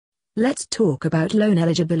Let's talk about loan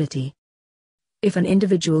eligibility. If an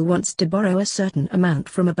individual wants to borrow a certain amount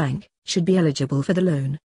from a bank, should be eligible for the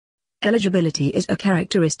loan. Eligibility is a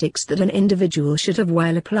characteristics that an individual should have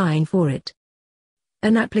while applying for it.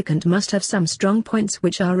 An applicant must have some strong points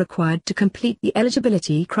which are required to complete the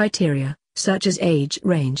eligibility criteria, such as age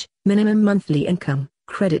range, minimum monthly income,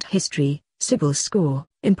 credit history, CIBIL score,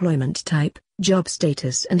 employment type, job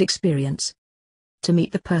status and experience. To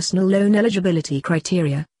meet the personal loan eligibility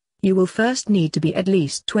criteria, you will first need to be at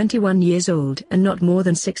least 21 years old and not more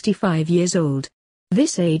than 65 years old.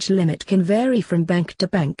 This age limit can vary from bank to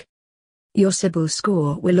bank. Your CIBIL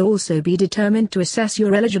score will also be determined to assess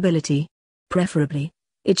your eligibility. Preferably,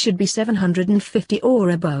 it should be 750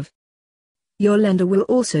 or above. Your lender will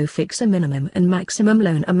also fix a minimum and maximum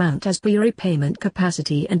loan amount as per your repayment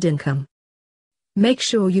capacity and income. Make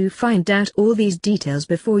sure you find out all these details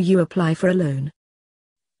before you apply for a loan.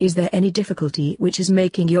 Is there any difficulty which is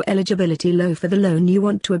making your eligibility low for the loan you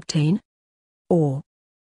want to obtain? Or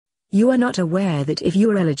you are not aware that if you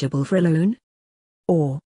are eligible for a loan?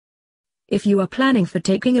 Or if you are planning for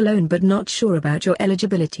taking a loan but not sure about your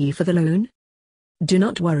eligibility for the loan? Do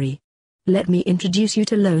not worry. Let me introduce you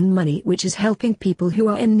to LoanMoney, which is helping people who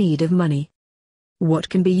are in need of money. What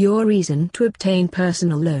can be your reason to obtain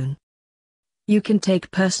personal loan? You can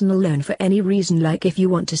take personal loan for any reason, like if you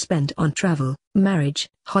want to spend on travel, marriage,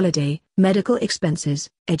 holiday, medical expenses,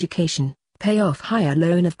 education, pay off higher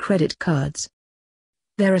loan of credit cards.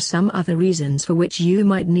 There are some other reasons for which you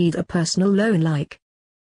might need a personal loan, like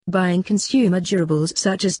buying consumer durables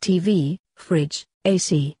such as TV, fridge,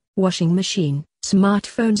 AC, washing machine,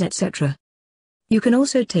 smartphones, etc. You can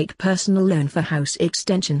also take personal loan for house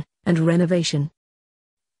extension and renovation.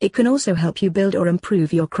 It can also help you build or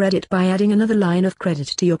improve your credit by adding another line of credit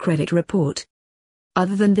to your credit report.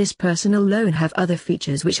 Other than this, personal loan have other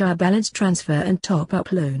features which are balance transfer and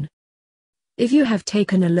top-up loan. If you have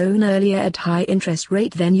taken a loan earlier at high interest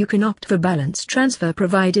rate, then you can opt for balance transfer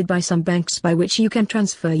provided by some banks, by which you can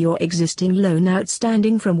transfer your existing loan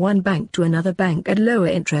outstanding from one bank to another bank at lower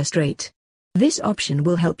interest rate. This option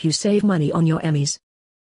will help you save money on your MEs.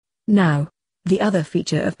 Now, the other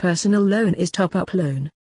feature of personal loan is top-up loan.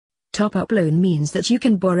 Top-up loan means that you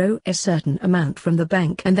can borrow a certain amount from the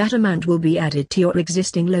bank and that amount will be added to your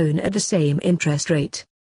existing loan at the same interest rate.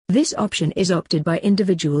 This option is opted by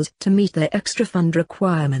individuals to meet their extra fund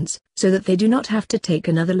requirements, so that they do not have to take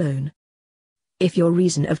another loan. If your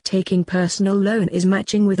reason of taking personal loan is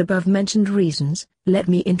matching with above-mentioned reasons, let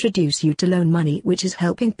me introduce you to LoanMoney, which is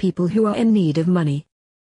helping people who are in need of money.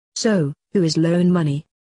 So, who is LoanMoney?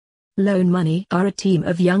 LoanMoney are a team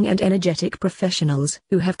of young and energetic professionals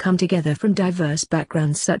who have come together from diverse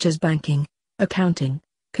backgrounds such as banking, accounting,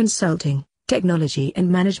 consulting, technology and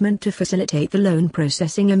management to facilitate the loan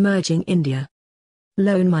processing emerging India.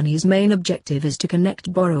 LoanMoney's main objective is to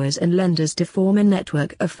connect borrowers and lenders to form a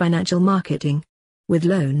network of financial marketing. With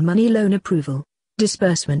LoanMoney, loan approval,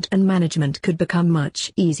 disbursement and management could become much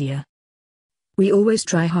easier. We always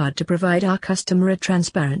try hard to provide our customer a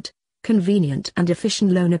transparent, convenient and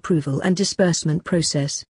efficient loan approval and disbursement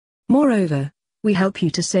process. Moreover, we help you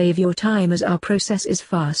to save your time as our process is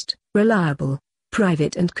fast, reliable,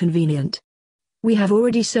 private and convenient. We have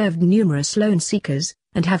already served numerous loan seekers,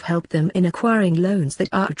 and have helped them in acquiring loans that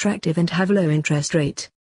are attractive and have low interest rate.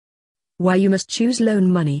 Why you must choose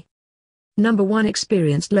LoanMoney? Number 1.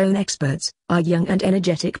 Experienced loan experts. Our young and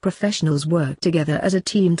energetic professionals work together as a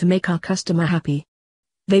team to make our customer happy.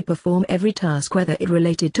 They perform every task, whether it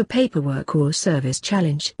related to paperwork or service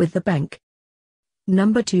challenge with the bank.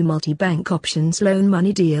 Number 2. Multi-bank options.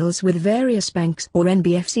 LoanMoney deals with various banks or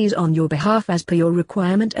NBFCs on your behalf as per your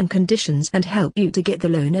requirement and conditions, and help you to get the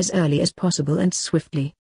loan as early as possible and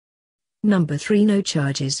swiftly. Number 3. No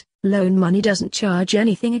charges. LoanMoney doesn't charge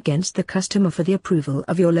anything against the customer for the approval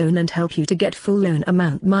of your loan and help you to get full loan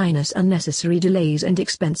amount minus unnecessary delays and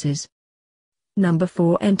expenses. Number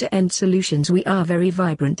 4. End-to-end solutions. We are very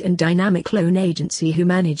vibrant and dynamic loan agency who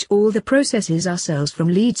manage all the processes ourselves, from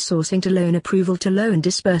lead sourcing to loan approval to loan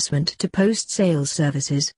disbursement to post-sales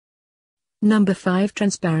services. Number 5.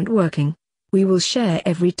 Transparent working. We will share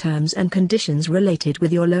every terms and conditions related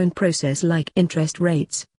with your loan process, like interest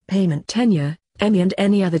rates, payment tenure, MEI and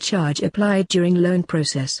any other charge applied during loan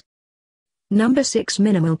process. Number 6.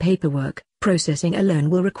 Minimal paperwork. Processing a loan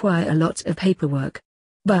will require a lot of paperwork.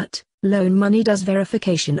 But LoanMoney does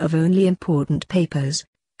verification of only important papers,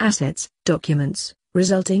 assets, documents,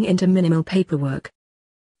 resulting into minimal paperwork.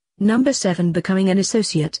 Number 7. Becoming an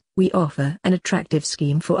associate. We offer an attractive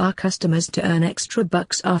scheme for our customers to earn extra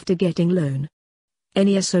bucks after getting loan.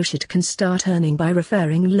 Any associate can start earning by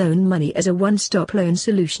referring LoanMoney as a one-stop loan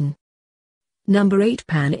solution. Number 8.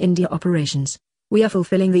 Pan-India operations. We are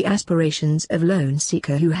fulfilling the aspirations of loan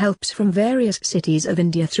seeker who helps from various cities of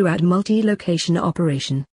India throughout multi-location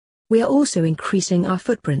operation. We are also increasing our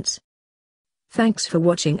footprints. Thanks for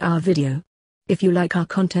watching our video. If you like our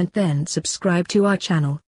content, then subscribe to our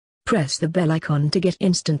channel. Press the bell icon to get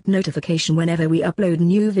instant notification whenever we upload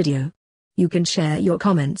new video. You can share your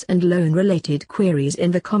comments and loan-related queries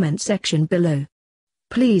in the comment section below.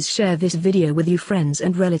 Please share this video with your friends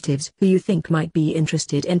and relatives who you think might be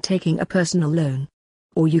interested in taking a personal loan.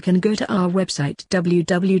 Or you can go to our website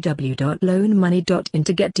www.loanmoney.in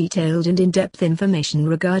to get detailed and in-depth information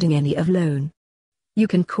regarding any of loan. You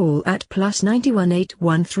can call at +91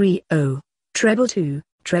 8130 222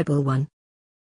 111.